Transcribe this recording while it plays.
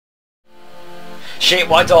Shit,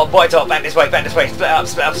 white dot, back this way, split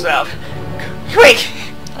up, quick!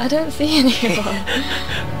 I don't see anyone.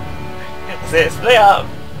 That's it, split up!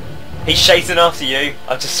 He's chasing after you,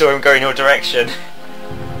 I just saw him go in your direction.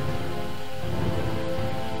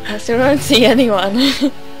 I still don't see anyone.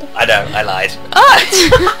 I know, I lied. Ah!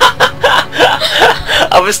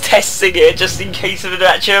 I was testing it just in case of an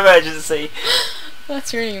actual emergency.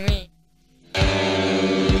 That's really mean.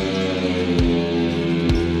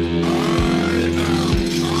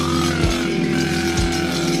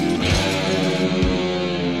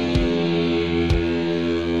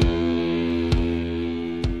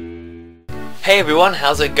 Hey everyone,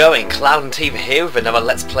 how's it going? Cloud and Tifa here with another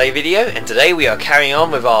Let's Play video, and today we are carrying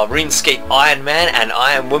on with our RuneScape IronMan and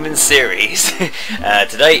Iron Woman series.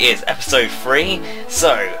 Today is episode 3,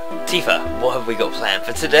 so Tifa, what have we got planned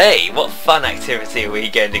for today? What fun activity are we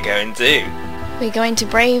going to go and do? We're going to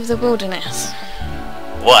brave the wilderness.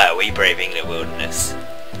 Why are we braving the wilderness?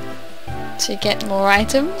 To get more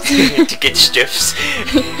items. To get stuffs.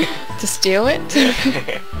 To steal it.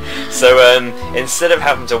 So instead of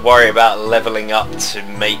having to worry about leveling up to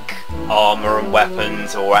make armour and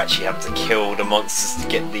weapons, or actually having to kill the monsters to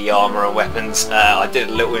get the armour and weapons, I did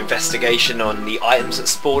a little investigation on the items that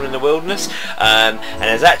spawn in the wilderness, and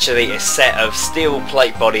there's actually a set of steel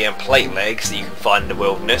plate body and plate legs that you can find in the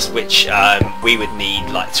wilderness, which we would need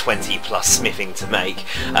like 20 plus smithing to make,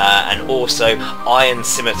 and also iron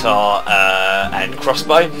scimitar and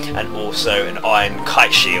crossbow, and also an iron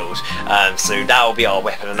kite shield. So that will be our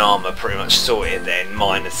weapon and armour pretty much sorted then,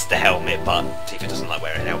 minus the helmet, but Tifa doesn't like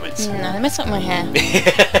wearing helmets. No, they mess up my hair.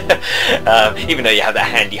 Even though you have that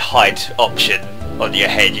handy hide option on your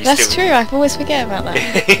head, you That's still... true, I always forget about that.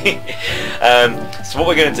 So what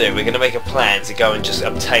we're going to do, we're going to make a plan to go and just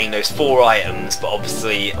obtain those 4 items, but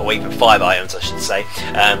obviously, or even 5 items I should say,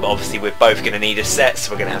 but obviously we're both going to need a set,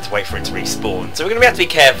 so we're going to have to wait for it to respawn. So we're going to have to be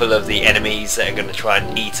careful of the enemies that are going to try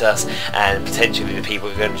and eat us, and potentially the people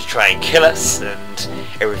who are going to try and kill us, and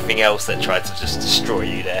everything else that tried to just destroy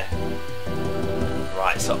you there.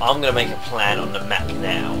 Right, so I'm going to make a plan on the map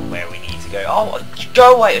now where we need to go. Oh,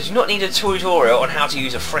 go away! I do not need a tutorial on how to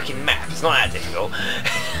use a freaking map. It's not that difficult.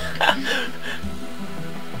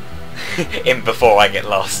 In before I get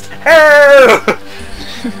lost.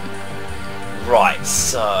 Right,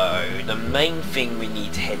 so the main thing we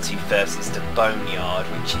need to head to first is the boneyard,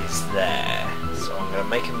 which is there. So I'm going to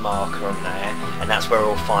make a marker on there, and that's where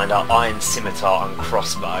we'll find our iron scimitar and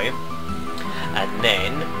crossbow. And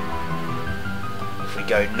then if we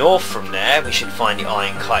go north from there, we should find the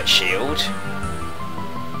iron kite shield.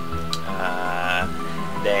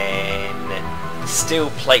 Then the steel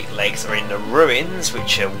plate legs are in the ruins,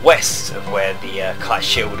 which are west of where the kite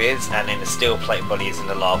shield is, and then the steel plate body is in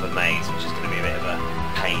the lava maze, which is going to be a bit of a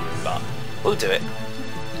pain, but we'll do it.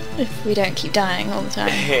 If we don't keep dying all the time.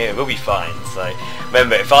 Yeah, we'll be fine. So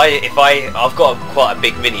remember, I've got quite a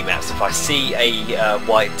big mini map, so if I see a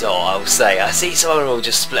white dot, I'll say I see someone, we'll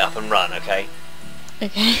just split up and run, okay?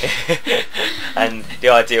 Okay. And the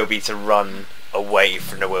idea will be to run away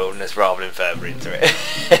from the wilderness rather than further into it.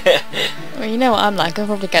 Well, you know what I'm like, I'll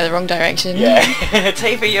probably go the wrong direction. Yeah.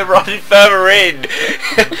 Tifa, you're running further in.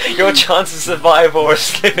 Your chance of survival are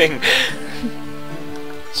slipping.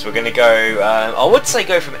 So we're going to go, I would say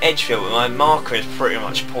go from Edgefield, but my marker is pretty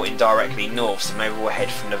much pointing directly north, so maybe we'll head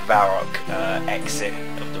from the Varrock exit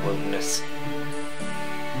of the wilderness.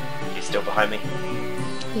 You still behind me?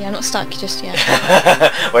 Yeah, I'm not stuck just yet.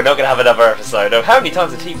 We're not going to have another episode of how many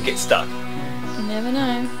times did Tifa get stuck? You never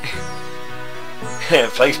know.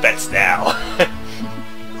 Place bets now.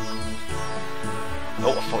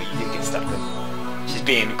 Oh, I thought you did get stuck then. She's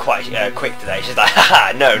being quite quick today. She's like,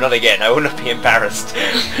 haha, no, not again. I will not be embarrassed.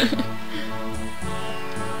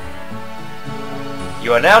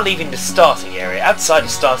 You are now leaving the starting area. Outside the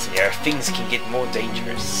starting area, things can get more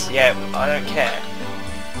dangerous. Yeah, I don't care.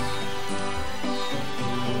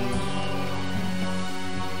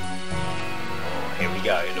 Oh, here we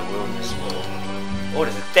go, the wilderness wall. Oh,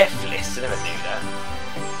 there's a death list. I never knew that.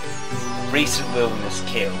 Recent wilderness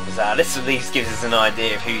kills. This at least gives us an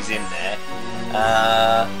idea of who's in there.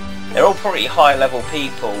 They're all pretty high level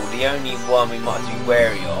people. The only one we might have to be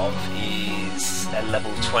wary of is a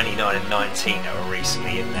level 29 and 19 that were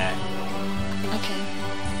recently in there. Okay.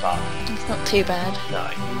 But it's not too bad. No.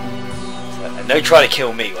 So, and don't try to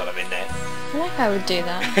kill me while I'm in there. I think I would do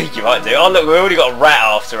that. You might do. Oh look, we've already got a rat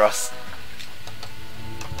after us.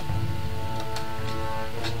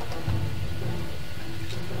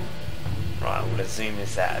 Right, I'm going to zoom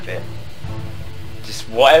this out a bit. Just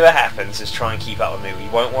whatever happens, just try and keep up with me. We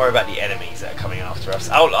won't worry about the enemies that are coming after us.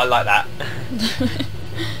 Oh, I like that.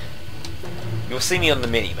 You're see me on the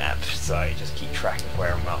mini-map, so just keep track of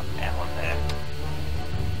where I'm at on there.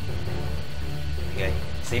 Okay,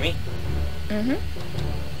 see me? Mm-hmm.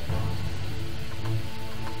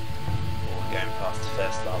 We're going past the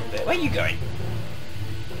first lava bit. Where are you going?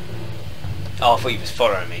 Oh, I thought you was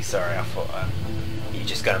following me, sorry, I thought you were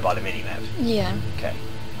just going by the mini-map. Yeah. Okay.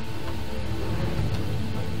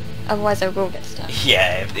 Otherwise I will get stuck.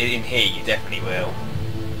 Yeah, in here you definitely will.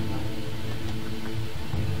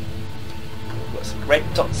 We've got some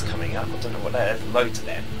red dots coming up, I don't know what that is, loads of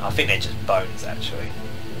them. I think they're just bones actually.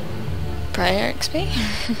 Prayer XP?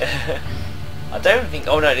 I don't think,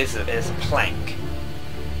 oh no, there's a plank.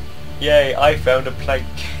 Yay, I found a plank.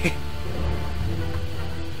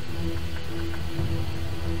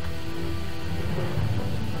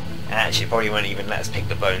 And actually probably won't even let us pick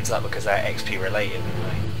the bones up because they're XP related,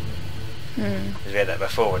 anyway. Because we had that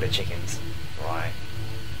before with the chickens. Right.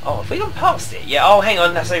 Oh, have we gone past it? Yeah, oh hang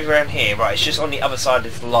on, that's over around here. Right, it's just on the other side of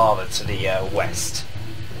this lava to the west.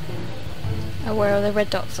 Oh, where all the red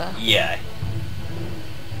dots are? Yeah.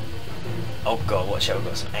 Oh god, watch out, we've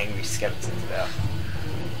got some angry skeletons there.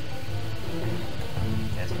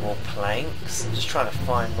 There's more planks. I'm just trying to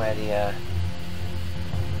find where the...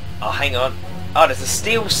 Oh, hang on. Oh, there's a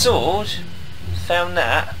steel sword. Found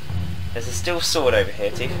that. There's a steel sword over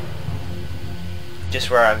here, Tifa. Just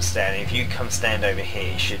where I'm standing. If you come stand over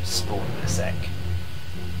here, it should spawn in a sec.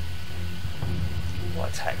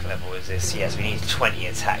 What attack level is this? Yes, we need 20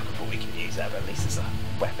 attack before we can use that, but at least it's a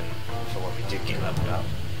weapon for when we do get leveled up.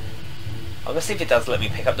 I'm gonna see if it does let me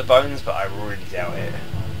pick up the bones, but I really doubt it.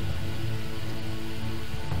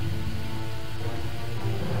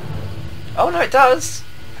 Oh no, it does!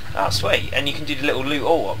 Oh sweet, and you can do the little loot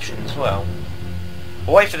all option as well.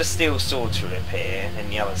 We'll wait for the steel sword to appear, and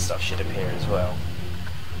the other stuff should appear as well.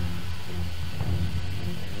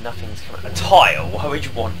 Nothing's coming. A tile? Why would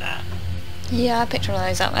you want that? Yeah, I picked one of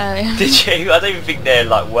those up earlier. Did you? I don't even think they're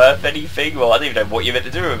like worth anything. Well, I don't even know what you're meant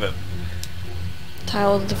to do with them.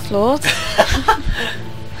 Tile the floors.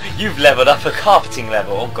 You've leveled up a carpeting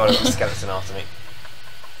level. Oh god, I've got a skeleton after me.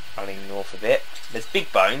 Running north a bit. There's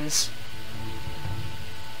big bones.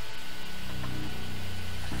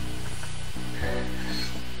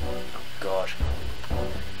 Oh god.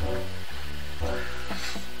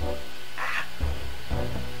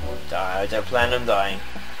 I don't plan on dying.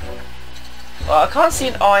 Well, I can't see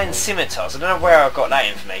an iron scimitar, so I don't know where I got that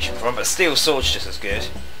information from, but steel sword's just as good.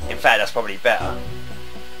 In fact, that's probably better.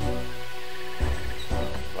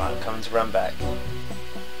 Right, I'm coming to run back.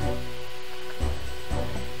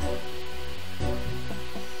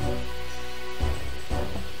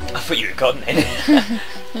 I thought you were gone then.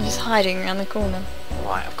 I'm just hiding around the corner.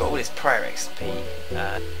 Right, I've got all this prayer XP.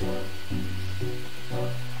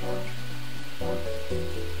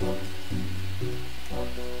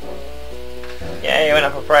 Yay, I went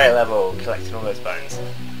up a prayer level, collecting all those bones.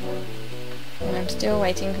 And I'm still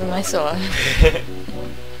waiting for my sword. It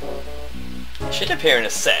should appear in a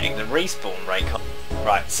sec, the respawn rate can't...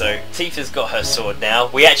 Right, so Tifa's got her sword now.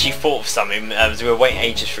 We actually thought of something, as we were waiting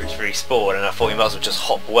ages for it to respawn, and I thought we might as well just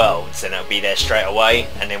hop worlds and it'll be there straight away,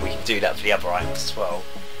 and then we can do that for the other items as well.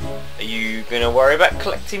 Are you going to worry about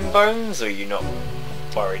collecting bones, or are you not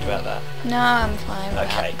worried about that? No, I'm fine.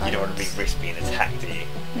 Okay, you don't want to be risk being attacked, do you?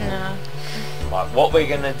 No. Right, what we're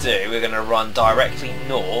going to do, we're going to run directly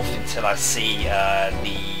north until I see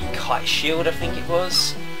the kite shield, I think it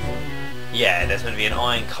was. Yeah, there's going to be an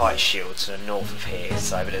iron kite shield to the north of here,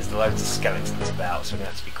 so but there's loads of skeletons about, so we're going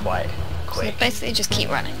to have to be quite quick. So basically just keep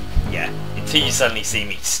running. Yeah, until you suddenly see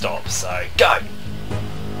me stop, so go!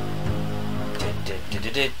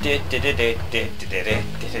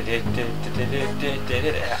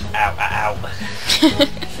 Ow, ow,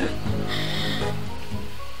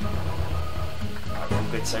 Right, all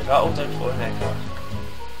good so far. Oh, don't fall in there, car.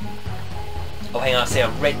 Oh, hang on, I see a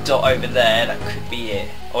red dot over there. That could be it.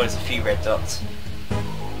 Oh, there's a few red dots.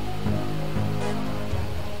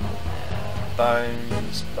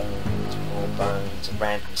 Bones, bones, more bones, a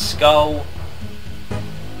random skull.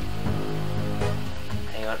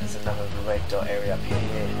 Hang on, there's another red dot area up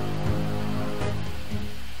here.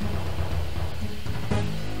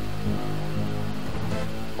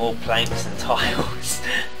 More planks and tiles.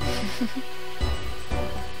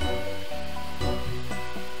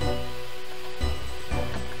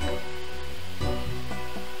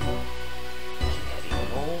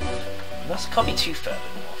 Can't be too further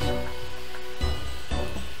north.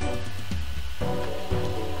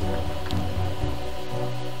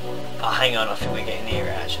 Oh, hang on, I think we're getting near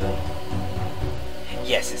it actually.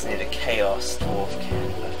 Yes, it's near the Chaos Dwarf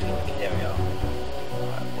camp, I think. There we are.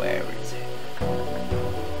 Right, where is it?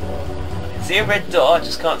 I can see a red dot, I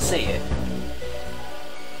just can't see it.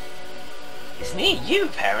 It's near you,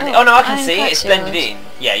 apparently. Oh, Oh no, I can I'm see it. quite It's sure. blended in.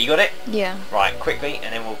 Yeah, you got it? Yeah. Right, quickly,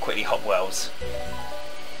 and then we'll quickly hop wells. There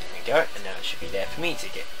we go, and now it should be there for me to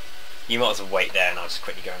get. You might as well wait there, and I'll just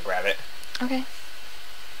quickly go and grab it. Okay.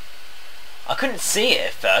 I couldn't see it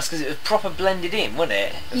at first because it was proper blended in, wasn't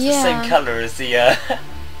it? It was Yeah. the same colour as the.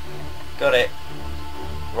 Got it.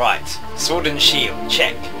 Right, sword and shield,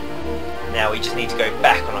 check. Now we just need to go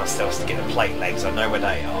back on ourselves to get the plate legs. I know where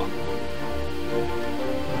they are.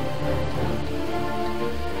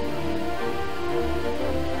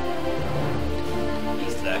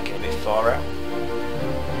 He's lurking a bit far out.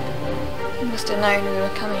 You must have known we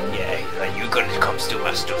were coming. Yeah, he's like, you're gonna come steal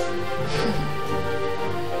my stuff.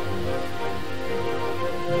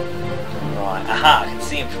 Right, aha, I can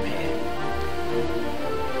see him from here.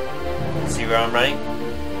 See where I'm running?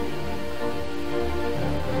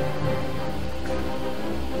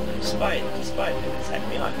 Spider didn't attack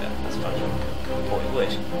me either. That's funny. I thought he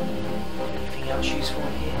would. Anything else useful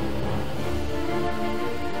in here?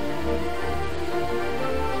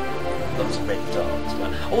 Lots of red dots,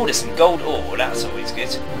 but oh, there's some gold ore. That's always good.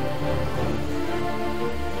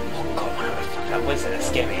 Oh god, what the fuck that was? That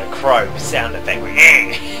scared me. A crow sound effect.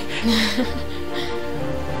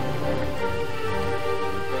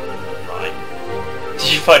 Right. Did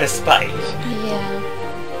you find a spade? Yeah.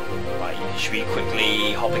 Should we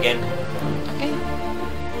quickly hop again? Okay.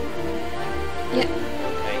 Yep.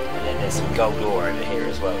 Okay, and then there's some gold ore over here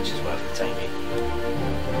as well, which is worth obtaining.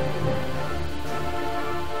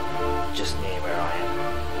 Just near where I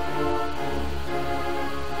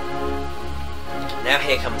am. Now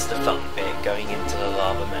here comes the fun bit, going into the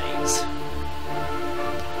lava maze.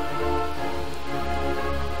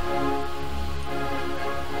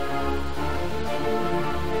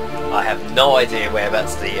 I have no idea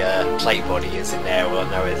whereabouts the plate body is in there. All I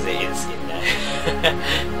know is it is in there.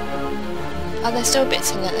 Are there still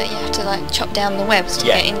bits in it that you have to like chop down the webs to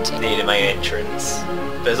get into? Near the main entrance.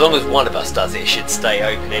 But as long as one of us does it, it should stay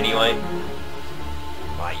open anyway.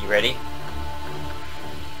 Right, you ready?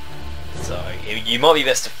 So, you might be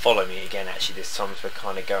best to follow me again actually this time, as we're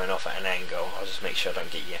kind of going off at an angle. I'll just make sure I don't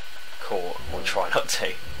get you caught, or try not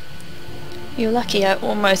to. You're lucky I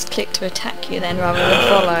almost clicked to attack you then rather than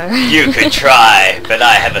follow. You could try, but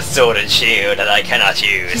I have a sword and shield that I cannot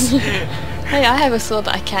use. Hey, I have a sword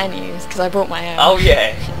that I can use because I brought my own. Oh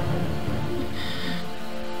yeah.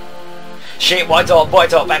 Shit, white dot,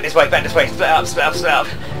 back this way, split up.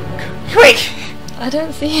 Quick! I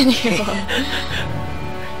don't see anyone.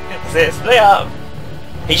 That's it, split up.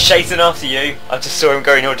 He's chasing after you. I just saw him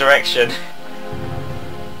go in your direction.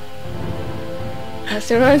 I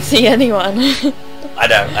still don't see anyone. I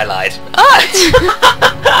know, I lied. Ah!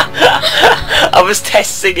 I was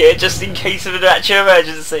testing it just in case of an actual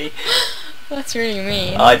emergency. That's really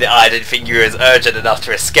mean. I didn't think you were as urgent enough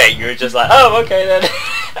to escape. You were just like, oh, okay then.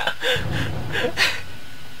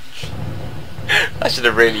 I should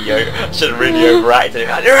have really overacted it.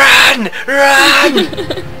 Like, run!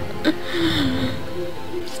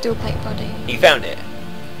 Still plate body. You found it?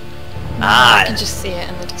 No, I can just see it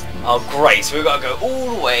in the distance. Oh great, so we've got to go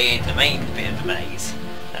all the way in the main bit of the maze.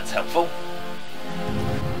 That's helpful.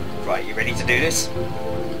 Right, you ready to do this?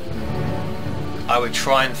 I would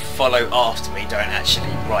try and follow after me, don't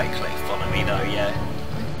actually right click follow me though, yeah.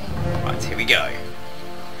 Right, here we go.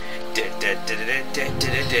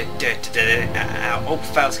 Oh,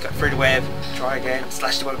 failed to cut through the web. Try again,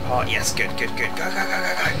 slash the web apart. Yes, good. Go.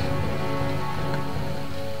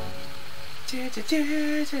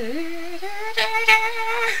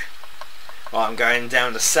 Right, I'm going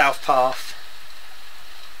down the south path.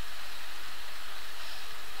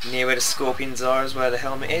 Near where the scorpions are is where the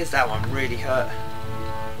helmet is. That one really hurt.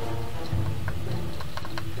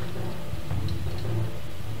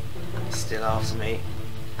 Still after me.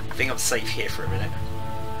 I think I'm safe here for a minute.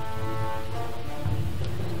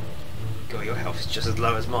 God, your health is just as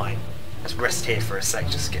low as mine. Let's rest here for a sec,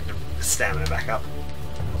 just to get the stamina back up.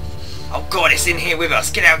 Oh god, it's in here with us!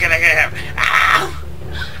 Get out! Ow!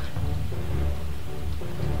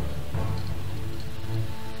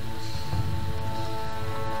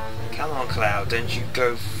 Come on, Cloud, don't you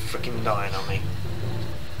go frickin' dying on me.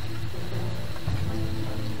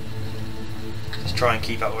 Just try and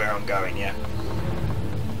keep up where I'm going, yeah?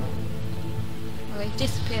 Well, you've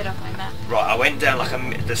disappeared off my map. Right, I went down like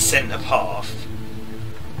the centre path.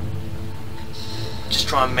 Just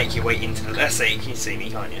try and make your way into the... Let's see, you can see me,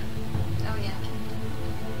 can't you? Oh yeah.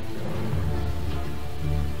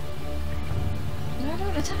 No,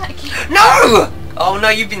 don't attack you. No! Oh no,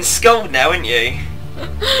 you've been scolded now, haven't you?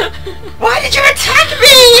 Why did you attack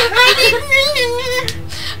me?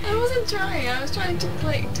 I wasn't trying, I was trying to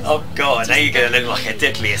click to... Oh god, now you're going to look like a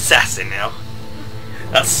deadly assassin now.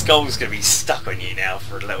 That skull's gonna be stuck on you now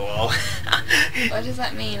for a little while. What does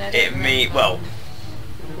that mean? Well,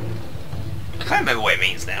 I can't remember what it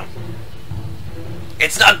means now.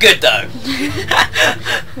 It's not good though.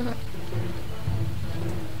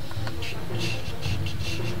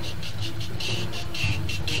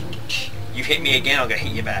 You hit me again, I'm gonna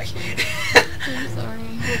hit you back. I'm sorry.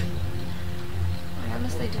 I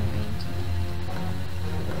honestly didn't mean to.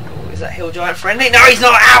 Oh, is that hill giant friendly? No, he's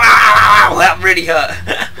not! Ow, ow, ow, ow! That really hurt.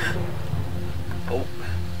 Oh.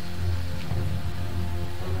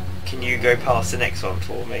 Can you go past the next one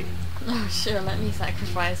for me? Oh sure, let me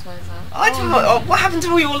sacrifice myself. What happened to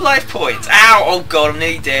all your life points? Ow! Oh god, I'm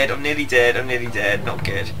nearly dead, I'm nearly dead, I'm nearly dead. Not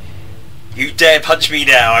good. You dare punch me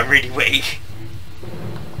now, I'm really weak.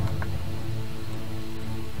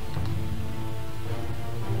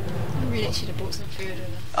 I really should have bought some food with us.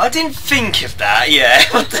 I didn't think of that, yeah.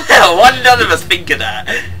 What the hell? Why did none of us think of that?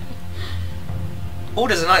 Oh,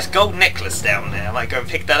 there's a nice gold necklace down there. I might go and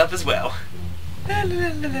pick that up as well. God,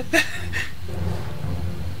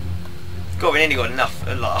 we nearly got enough,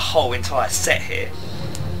 like a whole entire set here.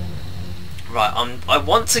 Right, I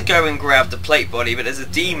want to go and grab the plate body, but there's a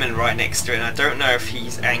demon right next to it, and I don't know if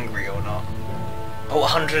he's angry or not. Oh,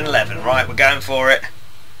 111, right, we're going for it.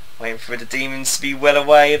 Waiting for the demons to be well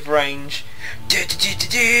away of range.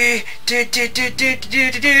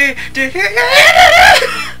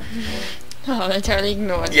 Oh, I totally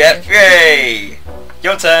ignored. Yep, yay!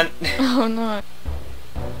 Your turn. Oh no.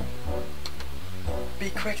 Be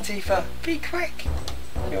quick, Tifa. Be quick.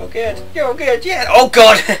 You're good. You're good. Yeah. Oh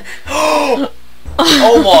god. Oh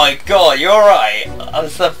my god. You're right. I'm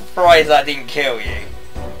surprised that didn't kill you.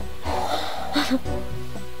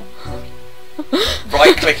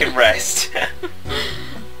 Right click and rest.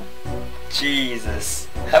 Jesus.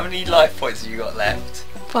 How many life points have you got left?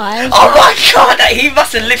 5. Oh my god. He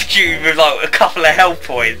must have lifted you with like a couple of health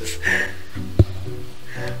points.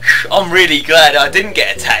 I'm really glad I didn't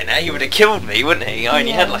get attacked now. He would have killed me, wouldn't he? I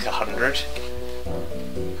only had like 100.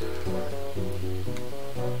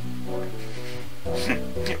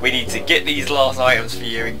 We need to get these last items for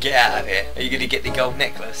you and get out of here. Are you going to get the gold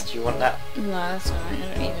necklace? Do you want that? No, that's alright. I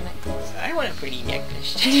don't need a necklace. I want a pretty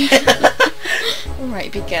necklace.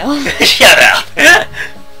 Alright, big girl. Shut up!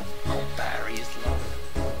 Battery is low.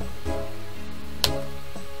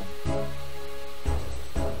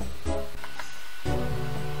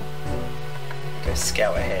 Go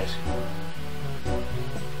scout ahead.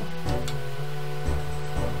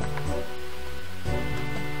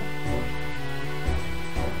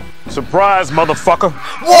 Surprise, motherfucker!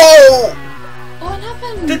 Whoa! What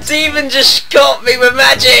happened? The demon just got me with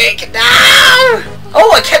magic! No!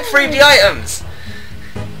 Oh, I kept 3 of the items!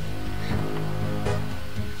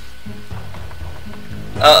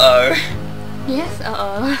 Uh-oh. Yes,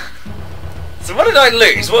 uh-oh. So what did I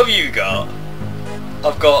lose? What have you got?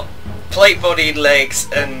 I've got plate-bodied legs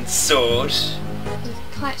and sword. Just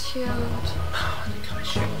kite shield. Oh, the kite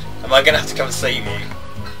shield. Am I going to have to come and save you?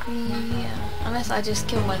 Yeah. Unless I just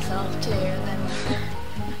kill myself too, and then...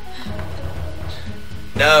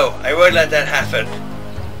 No, I won't let that happen.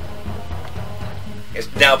 It's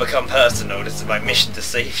now become personal. This is my mission to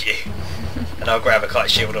save you. And I'll grab a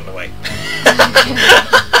kite shield on the way.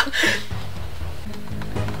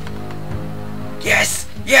 Yes!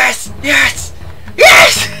 Yes! Yes!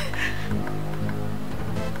 Yes!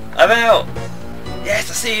 I'm out! Yes,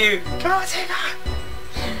 I see you! Come on, Tifa!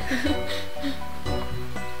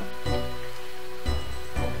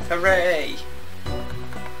 Hooray!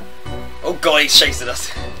 Oh god, he's chasing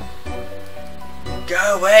us!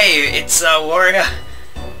 Go away! It's a warrior!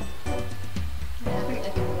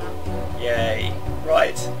 Yay!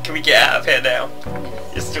 Right, can we get out of here now?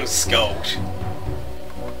 You're still skulled.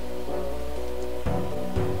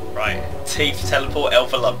 Right, Teeth, teleport,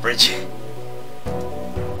 Alpha Love Bridge.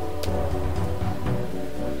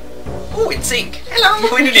 Oh, in sync! Hello!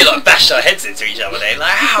 We nearly like bashed our heads into each other then.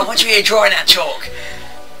 Like, ow, what are you drawing that chalk?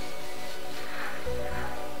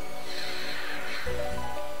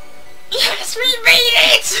 Yes, we made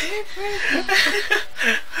it!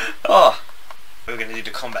 Oh, we were going to do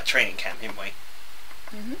the combat training camp, didn't we?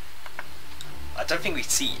 Mm-hmm. I don't think we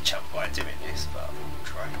see each other while doing this, but we'll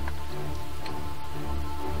try.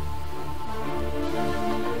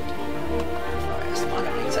 Right, it's my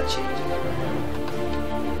enemies actually.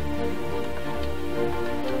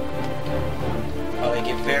 Oh, they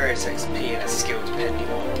give various XP and a skill depending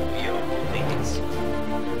on your needs.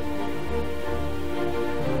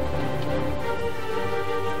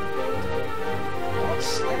 What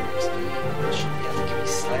Slayer XP? Should be able to give me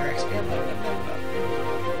Slayer XP, I don't remember.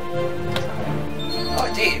 Oh, I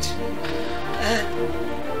did!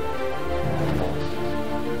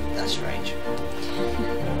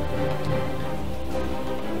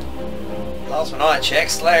 last one I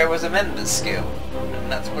checked, Slayer was a members skill.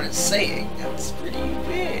 And that's what it's saying. That's really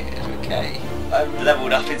weird. Okay. I've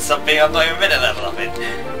leveled up in something I've not even been to level up in.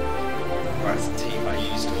 Right, so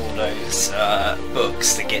Tifa used all those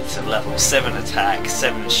books to get to level 7 attack,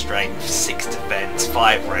 7 strength, 6 defense,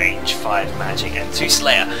 5 range, 5 magic, and 2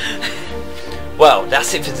 Slayer. Well,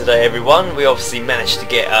 that's it for today, everyone. We obviously managed to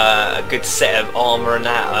get a good set of armour and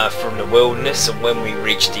that from the wilderness, and when we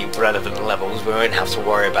reach the relevant levels we won't have to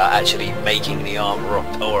worry about actually making the armour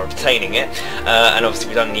or obtaining it. And obviously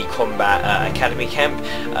we've done the combat academy camp,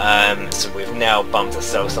 so we've now bumped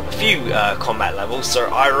ourselves up a few combat levels, so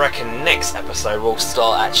I reckon next episode we'll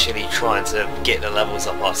start actually trying to get the levels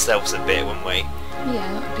up ourselves a bit, won't we?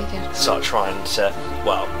 Yeah, that would be good. Start trying to,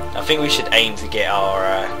 well, I think we should aim to get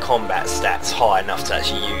our combat stats high enough to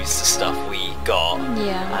actually use the stuff we got.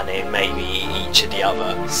 Yeah. And then maybe each of the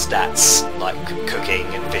other stats, like cooking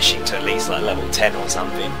and fishing, to at least like level 10 or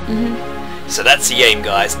something. So that's the aim,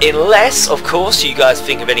 guys. Unless, of course, you guys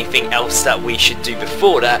think of anything else that we should do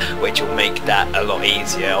before that, which will make that a lot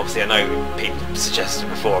easier. Obviously, I know people suggested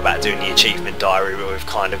before about doing the achievement diary, but we've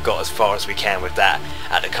kind of got as far as we can with that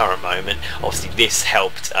at the current moment. Obviously, this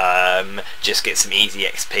helped just get some easy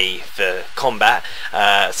XP for combat.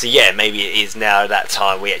 So yeah, maybe it is now that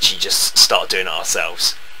time we actually just start doing it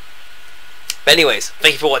ourselves. But anyways,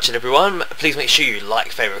 thank you for watching, everyone. Please make sure you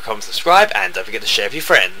like, favourite, comment, subscribe, and don't forget to share with your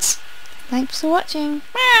friends. Thanks for watching.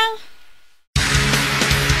 Bye.